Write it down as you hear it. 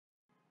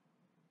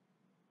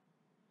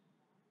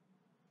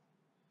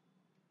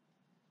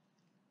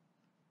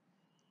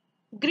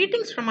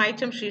Greetings from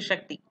IHM Sri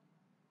Shakti.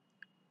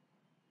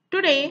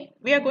 Today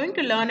we are going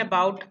to learn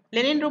about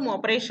linen room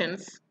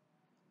operations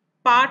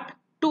part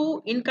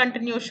 2 in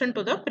continuation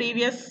to the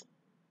previous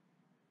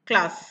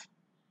class.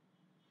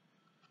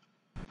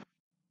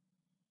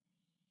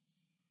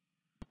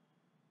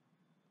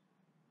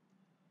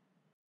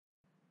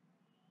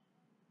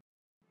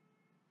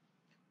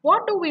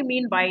 What do we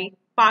mean by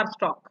par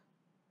stock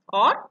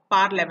or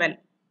par level?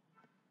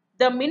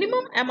 The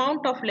minimum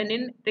amount of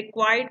linen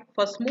required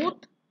for smooth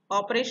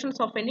operations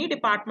of any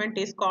department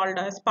is called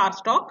as par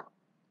stock,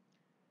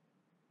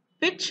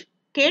 which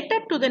cater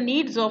to the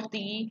needs of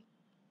the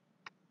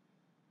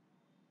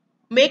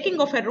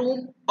making of a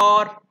room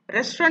or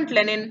restaurant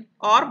linen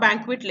or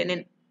banquet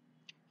linen.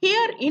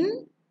 Here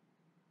in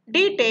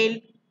detail,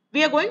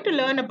 we are going to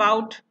learn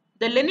about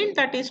the linen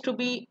that is to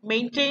be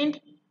maintained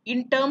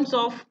in terms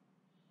of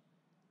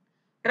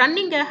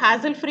running a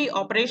hassle-free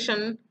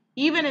operation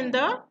even in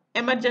the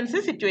emergency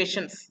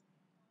situations.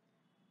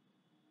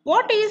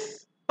 What is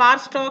par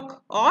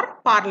stock or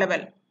par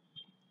level?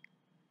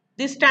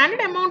 The standard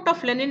amount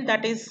of linen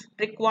that is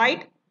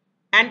required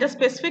and the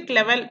specific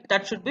level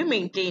that should be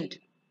maintained.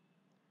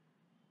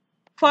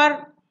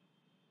 For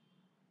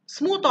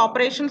smooth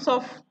operations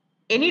of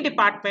any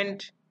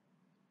department,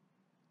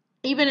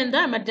 even in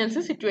the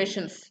emergency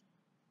situations.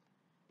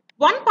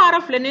 One par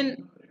of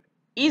linen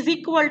is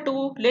equal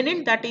to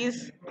linen that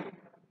is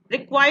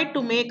required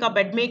to make a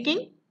bed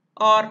making,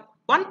 or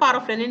one par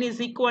of linen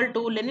is equal to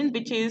linen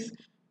which is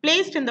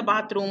placed in the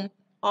bathroom,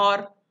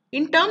 or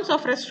in terms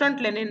of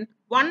restaurant linen,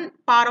 one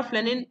par of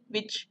linen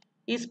which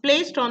is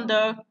placed on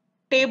the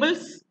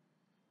tables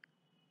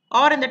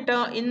or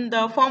in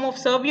the form of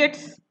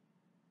serviettes,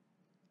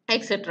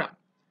 etc.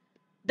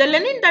 The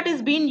linen that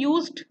is being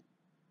used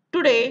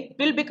today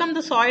will become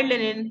the soiled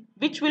linen,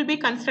 which will be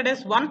considered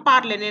as one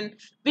par linen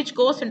which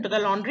goes into the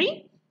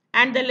laundry,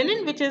 and the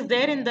linen which is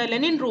there in the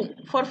linen room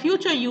for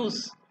future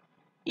use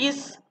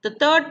is the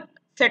third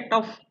set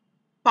of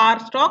par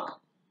stock,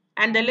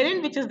 and the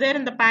linen which is there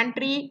in the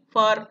pantry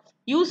for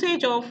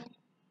usage of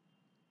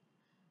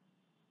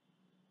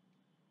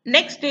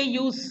next day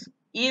use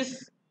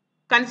is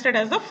considered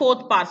as the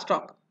fourth par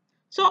stock.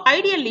 So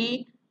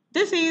ideally,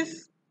 this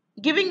is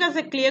giving us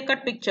a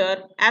clear-cut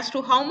picture as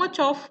to how much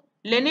of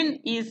linen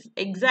is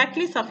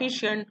exactly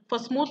sufficient for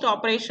smooth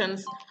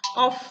operations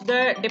of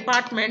the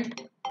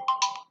department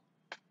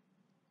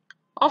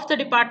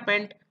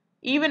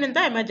even in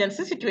the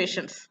emergency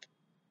situations.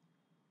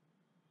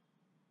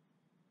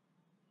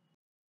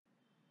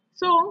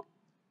 So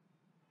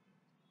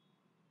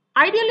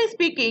ideally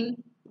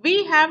speaking,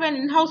 we have an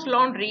in-house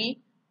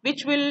laundry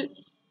which will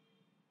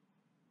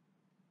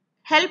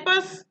help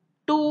us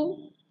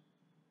to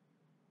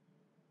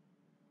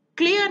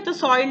clear the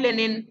soiled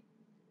linen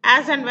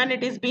as and when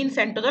it is being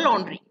sent to the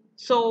laundry.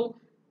 So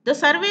the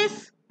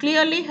surveys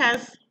clearly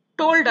has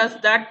told us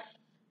that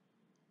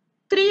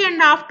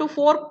 3.5 to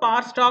 4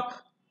 par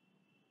stock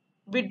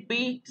would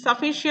be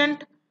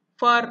sufficient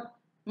for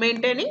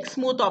maintaining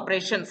smooth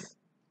operations.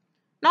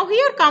 Now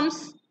here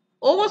comes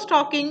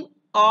overstocking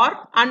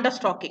or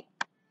understocking.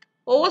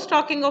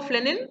 Overstocking of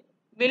linen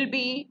will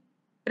be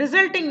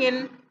resulting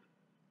in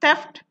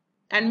theft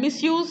and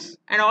misuse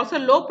and also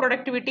low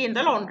productivity in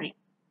the laundry.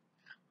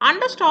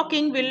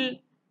 Understocking will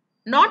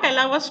not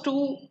allow us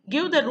to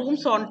give the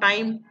rooms on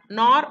time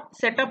nor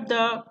set up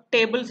the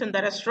tables in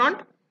the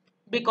restaurant,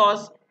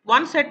 because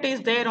one set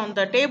is there on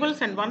the tables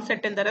and one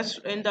set in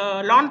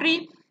the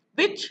laundry,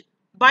 which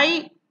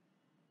by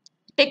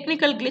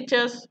technical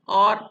glitches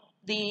or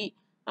the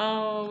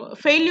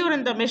failure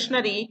in the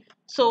machinery,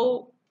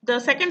 so the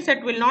second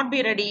set will not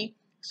be ready.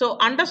 So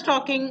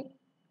understocking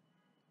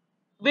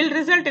will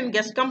result in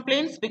guest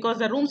complaints because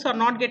the rooms are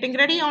not getting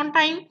ready on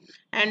time,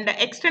 and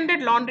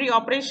extended laundry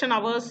operation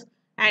hours,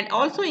 and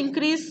also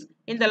increase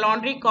in the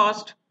laundry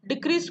cost,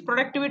 decreased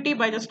productivity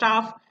by the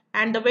staff,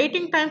 and the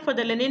waiting time for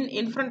the linen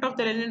in front of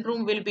the linen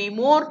room will be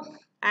more,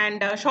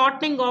 and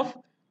shortening of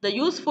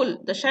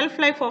the shelf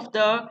life of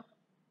the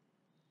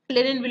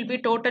linen will be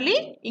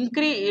totally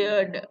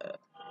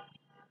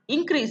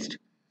increased,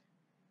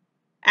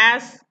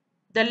 as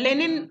the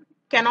linen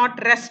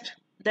cannot rest.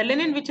 The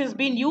linen which is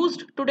being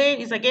used today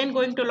is again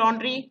going to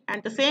laundry,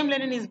 and the same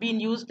linen is being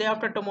used day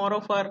after tomorrow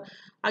for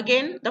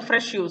again the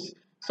fresh use.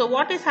 So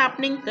what is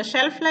happening? The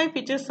shelf life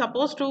which is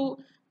supposed to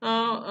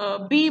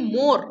be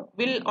more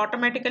will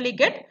automatically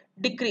get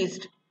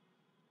decreased.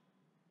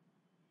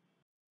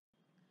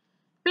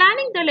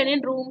 Planning the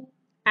linen room,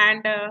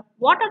 and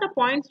what are the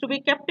points to be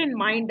kept in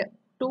mind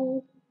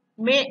to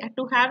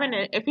have an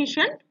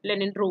efficient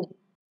linen room?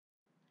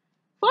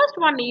 First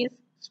one is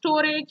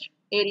storage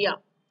area.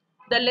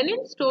 The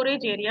linen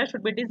storage area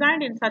should be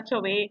designed in such a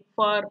way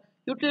for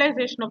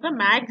utilization of the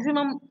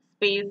maximum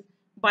space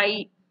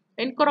by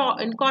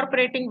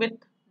incorporating with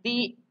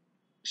the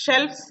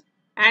shelves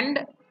and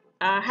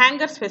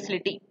hangers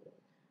facility.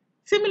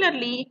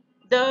 Similarly,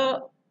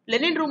 the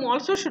linen room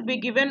also should be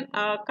given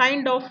a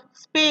kind of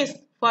space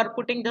for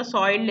putting the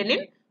soiled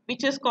linen,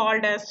 which is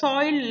called as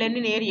soiled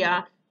linen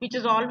area, which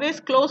is always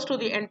close to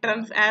the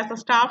entrance, as the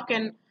staff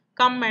can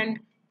come and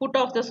put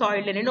off the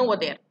soiled linen over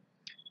there.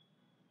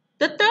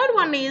 The third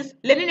one is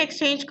linen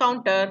exchange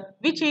counter,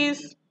 which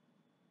is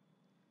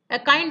a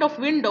kind of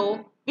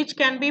window which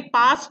can be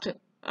passed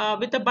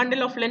with a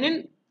bundle of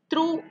linen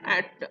through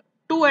at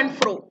to and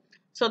fro.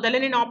 So the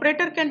linen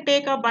operator can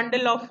take a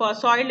bundle of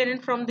soiled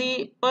linen from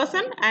the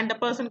person, and the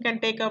person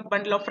can take a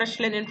bundle of fresh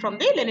linen from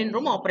the linen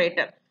room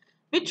operator,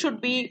 which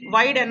should be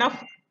wide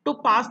enough to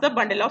pass the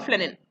bundle of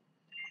linen.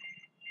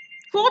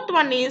 Fourth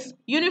one is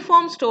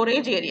uniform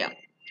storage area.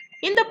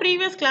 In the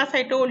previous class,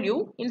 I told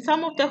you in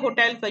some of the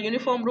hotels, the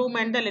uniform room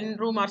and the linen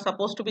room are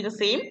supposed to be the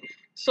same.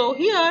 So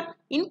here,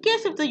 in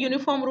case if the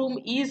uniform room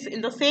is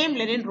in the same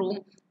linen room,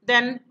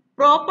 then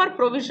proper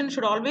provision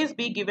should always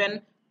be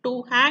given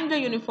to hang the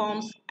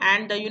uniforms,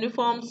 and the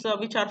uniforms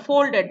which are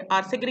folded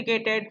are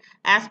segregated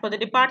as per the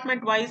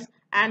department wise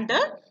and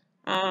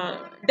the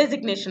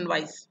designation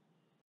wise.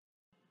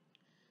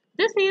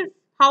 This is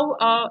how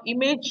a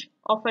image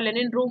of a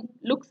linen room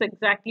looks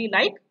exactly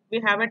like.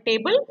 We have a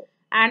table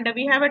and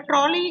we have a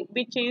trolley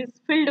which is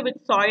filled with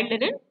soiled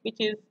linen, which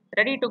is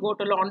ready to go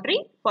to laundry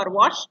for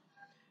wash.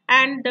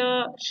 And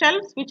the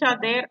shelves which are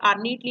there are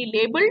neatly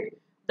labeled.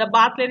 The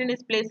bath linen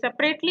is placed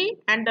separately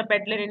and the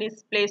bed linen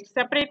is placed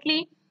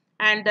separately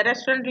and the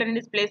restaurant linen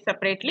is placed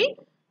separately.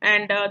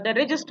 And the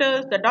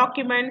registers, the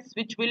documents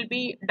which will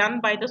be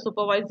done by the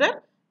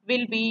supervisor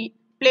will be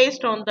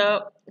placed on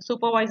the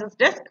supervisor's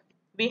desk.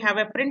 We have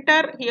a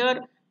printer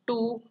here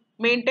to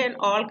maintain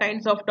all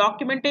kinds of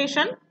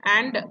documentation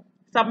and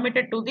submit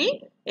it to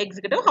the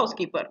executive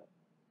housekeeper.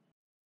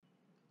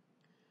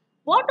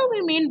 What do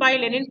we mean by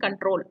linen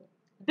control?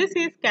 This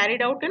is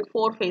carried out in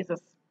 4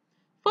 phases.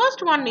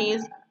 First one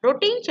is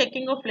routine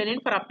checking of linen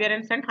for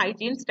appearance and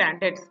hygiene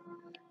standards.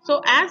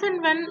 So as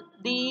and when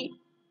the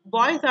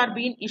boys are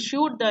being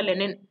issued the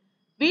linen,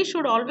 we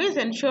should always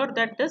ensure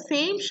that the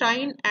same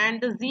shine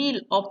and the zeal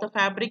of the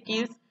fabric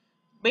is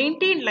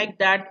maintained like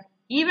that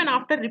even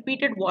after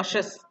repeated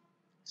washes.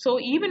 So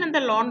even in the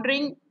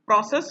laundering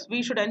process,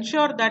 we should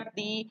ensure that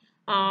the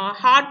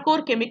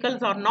hardcore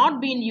chemicals are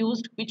not being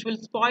used, which will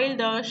spoil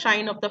the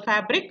shine of the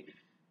fabric.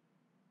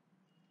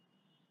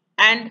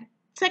 And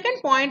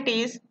second point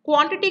is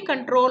quantity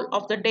control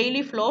of the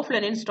daily flow of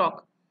linen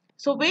stock.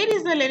 So where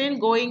is the linen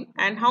going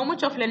and how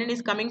much of linen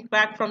is coming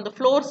back from the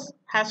floors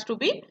has to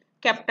be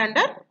kept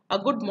under a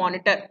good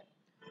monitor.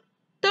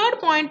 Third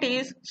point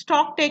is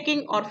stock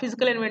taking or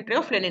physical inventory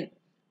of linen.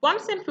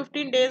 Once in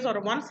 15 days or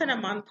once in a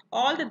month,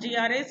 all the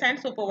GRAs and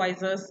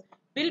supervisors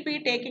will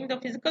be taking the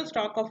physical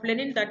stock of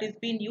linen that is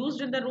being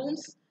used in the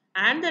rooms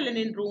and the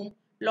linen room,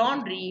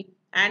 laundry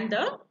and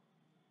the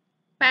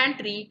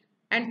pantry,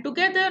 and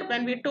together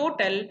when we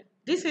total,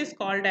 this is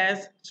called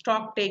as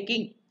stock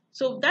taking.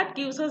 So that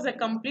gives us a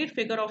complete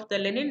figure of the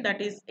linen that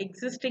is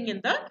existing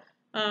in the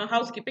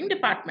housekeeping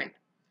department.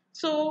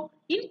 So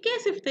in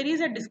case if there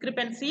is a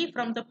discrepancy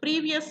from the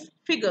previous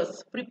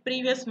figures,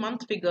 previous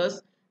month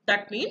figures,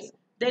 that means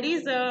there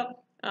is a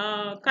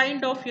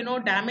kind of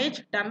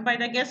damage done by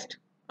the guest,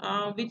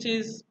 which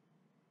is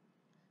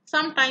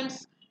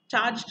sometimes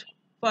charged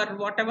for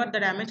whatever the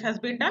damage has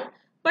been done,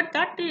 but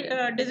that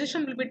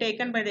decision will be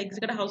taken by the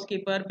executive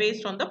housekeeper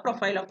based on the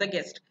profile of the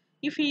guest.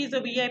 If he is a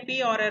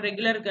VIP or a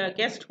regular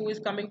guest who is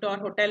coming to our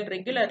hotel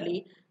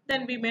regularly,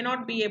 then we may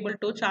not be able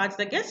to charge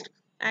the guest,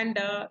 and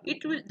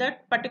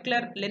that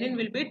particular linen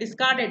will be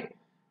discarded,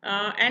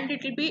 and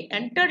it will be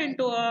entered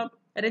into a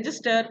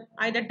register,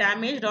 either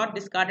damaged or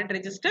discarded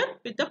register,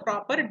 with the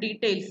proper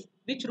details,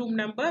 which room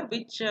number,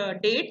 which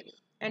date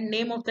and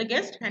name of the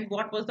guest, and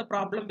what was the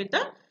problem with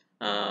the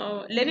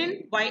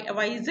linen,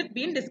 why is it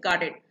being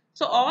discarded.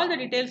 So all the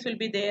details will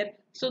be there.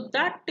 So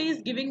that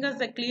is giving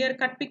us a clear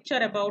cut picture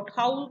about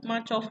how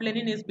much of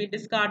linen is being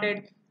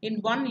discarded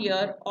in 1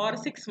 year or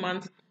 6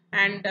 months,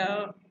 and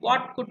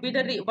what could be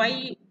the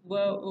why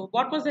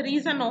what was the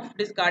reason of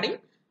discarding.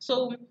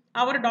 So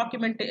our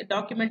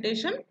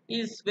documentation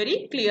is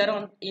very clear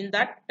on in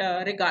that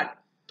regard.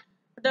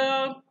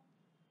 The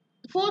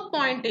fourth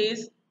point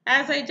is,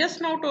 as I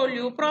just now told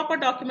you, proper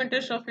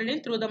documentation of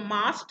linen through the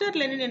master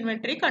linen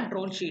inventory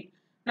control sheet.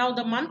 Now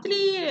the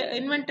monthly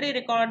inventory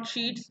record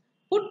sheets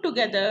put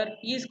together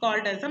is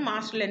called as a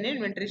master linen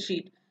inventory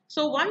sheet.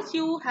 So once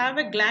you have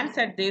a glance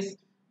at this,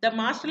 the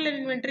master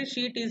linen inventory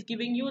sheet is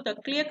giving you the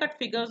clear-cut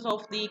figures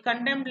of the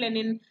condemned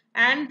linen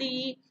and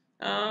the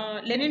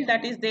linen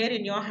that is there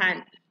in your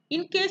hand.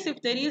 In case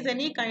if there is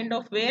any kind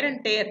of wear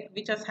and tear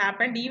which has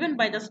happened even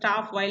by the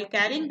staff while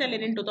carrying the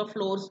linen to the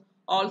floors,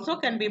 also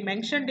can be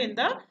mentioned in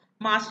the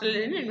master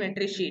linen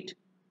inventory sheet.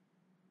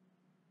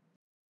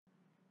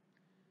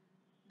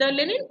 The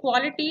linen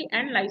quality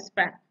and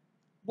lifespan.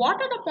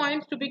 What are the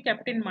points to be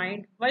kept in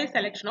mind while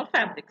selection of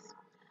fabrics?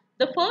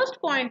 The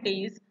first point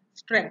is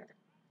strength.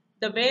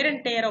 The wear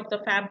and tear of the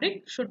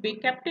fabric should be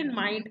kept in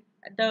mind.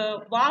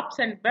 The warps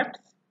and wefts,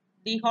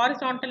 the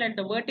horizontal and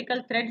the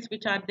vertical threads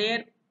which are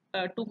there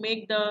to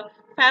make the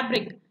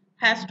fabric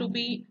has to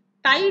be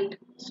tight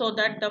so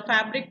that the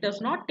fabric does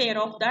not tear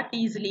off that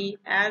easily,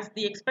 as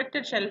the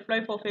expected shelf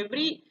life of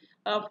every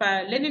of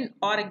a linen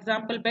or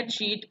example bed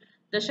sheet,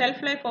 the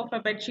shelf life of a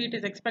bed sheet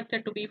is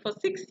expected to be for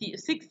 6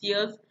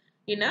 years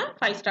in a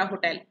 5-star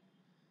hotel.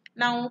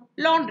 Now,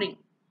 laundering.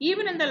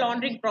 Even in the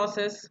laundering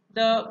process,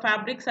 the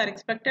fabrics are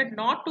expected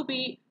not to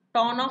be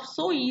torn off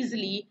so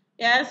easily,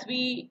 as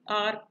we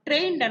are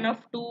trained enough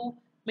to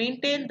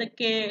maintain the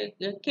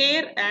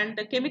care, and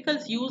the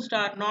chemicals used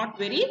are not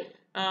very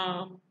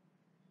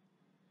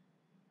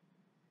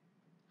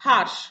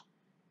harsh.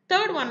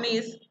 Third one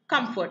is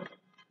comfort.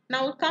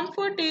 Now,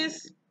 comfort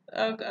is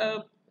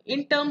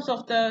in terms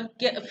of the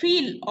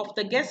feel of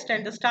the guest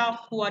and the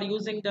staff who are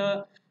using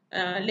the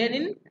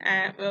linen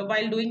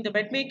while doing the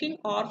bed making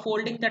or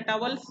folding the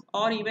towels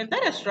or even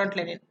the restaurant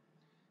linen.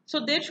 So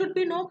there should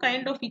be no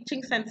kind of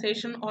itching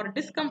sensation or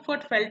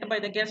discomfort felt by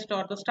the guest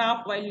or the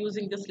staff while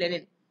using this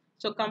linen.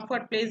 So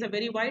comfort plays a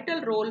very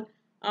vital role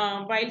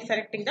while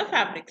selecting the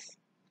fabrics.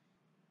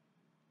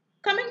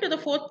 Coming to the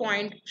fourth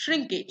point,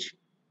 shrinkage.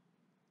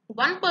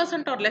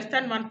 1% or less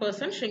than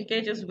 1%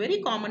 shrinkage is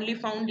very commonly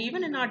found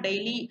even in our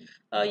daily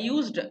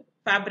used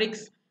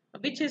fabrics,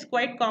 which is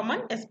quite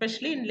common,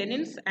 especially in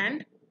linens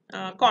and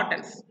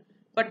cottons.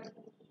 But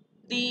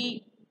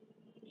the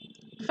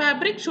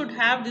fabric should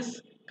have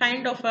this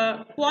kind of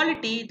a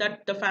quality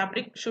that the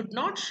fabric should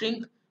not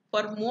shrink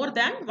for more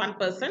than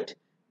 1%,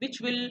 which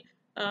will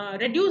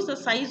reduce the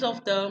size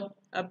of the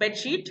bed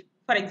sheet,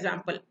 for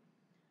example.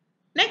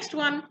 Next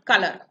one,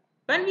 color.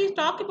 When we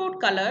talk about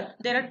color,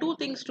 there are two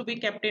things to be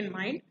kept in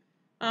mind.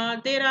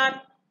 There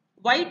are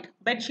white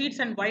bed sheets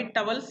and white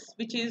towels,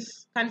 which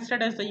is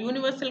considered as the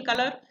universal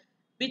color,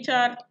 which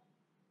are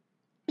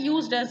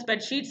used as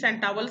bed sheets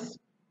and towels,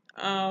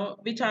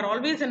 which are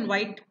always in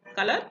white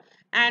color.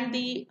 And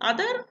the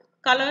other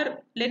color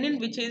linen,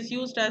 which is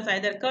used as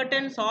either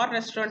curtains or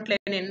restaurant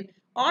linen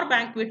or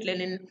banquet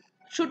linen,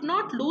 should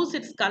not lose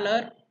its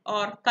color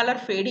or color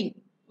fading.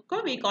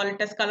 Okay, we call it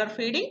as color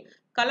fading.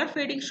 Color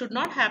fading should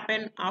not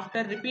happen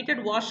after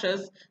repeated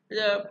washes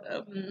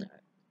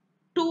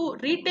to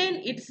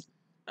retain its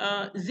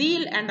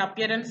zeal and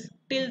appearance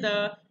till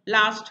the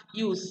last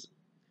use.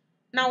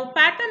 Now,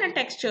 pattern and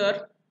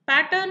texture.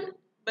 Pattern,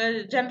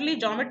 generally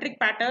geometric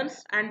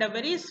patterns and a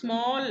very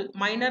small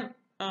minor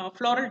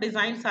floral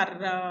designs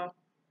are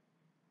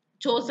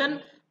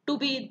chosen to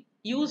be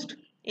used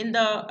in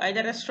the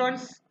either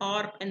restaurants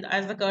or in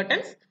as the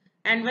curtains.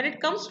 And when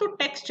it comes to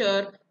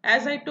texture,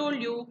 as I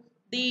told you,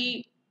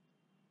 the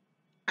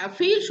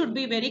feel should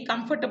be very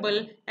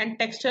comfortable and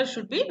texture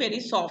should be very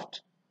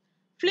soft.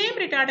 Flame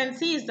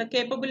retardancy is the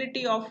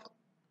capability of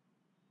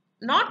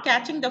not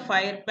catching the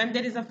fire when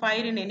there is a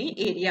fire in any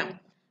area.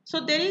 So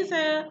there is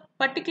a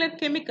particular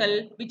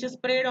chemical which is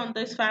sprayed on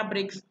these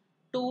fabrics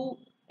to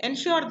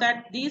ensure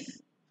that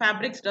these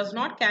fabrics does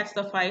not catch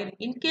the fire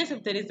in case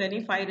if there is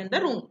any fire in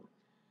the room.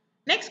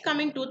 Next,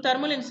 coming to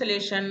thermal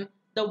insulation,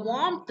 the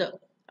warmth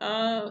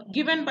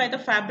given by the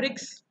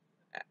fabrics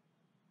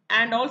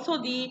and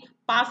also the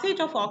passage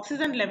of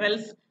oxygen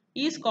levels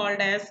is called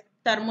as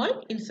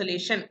thermal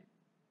insulation.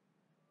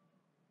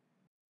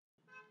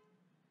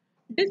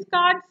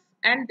 Discards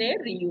and their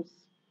reuse.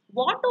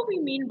 What do we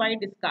mean by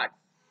discards?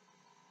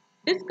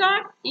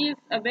 Discard is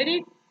a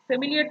very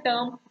familiar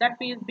term that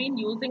we have been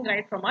using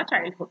right from our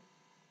childhood.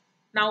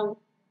 Now,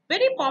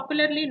 very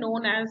popularly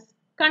known as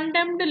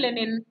condemned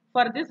linen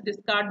for this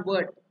discard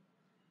word.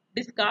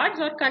 Discards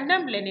or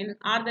condemned linen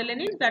are the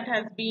linens that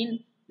has been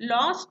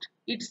lost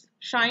its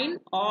shine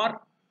or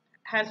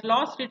has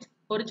lost its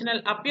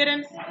original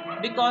appearance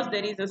because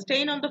there is a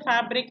stain on the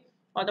fabric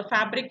or the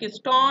fabric is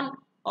torn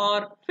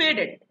or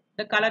faded.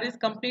 The color is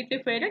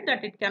completely faded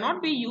that it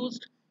cannot be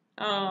used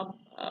uh,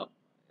 uh,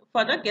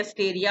 for the guest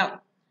area.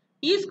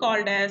 Is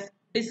called as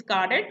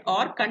discarded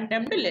or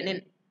condemned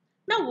linen.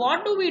 Now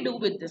what do we do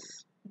with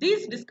this?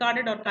 These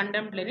discarded or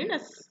condemned linen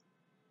is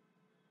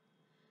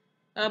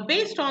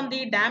based on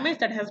the damage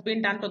that has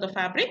been done to the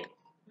fabric,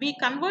 we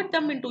convert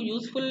them into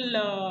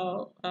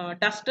useful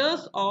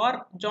dusters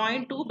or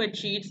join two bed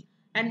sheets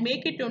and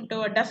make it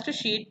into a duster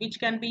sheet which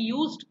can be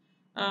used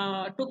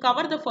to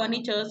cover the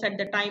furnitures at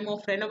the time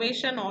of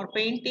renovation or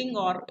painting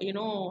or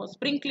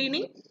spring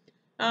cleaning,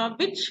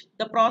 which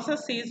the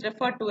process is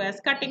referred to as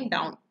cutting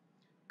down.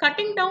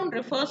 Cutting down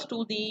refers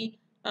to the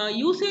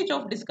usage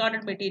of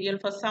discarded material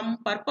for some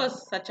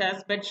purpose, such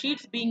as bed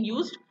sheets being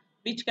used,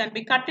 which can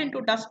be cut into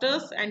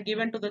dusters and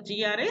given to the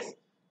GRAs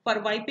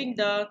for wiping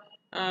the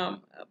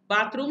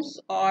bathrooms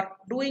or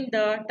doing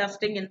the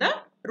dusting in the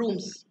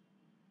rooms.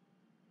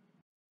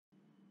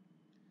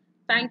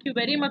 Thank you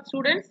very much,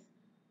 students.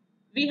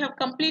 We have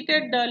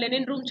completed the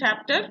linen room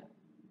chapter.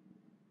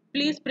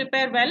 Please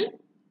prepare well.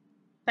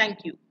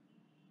 Thank you.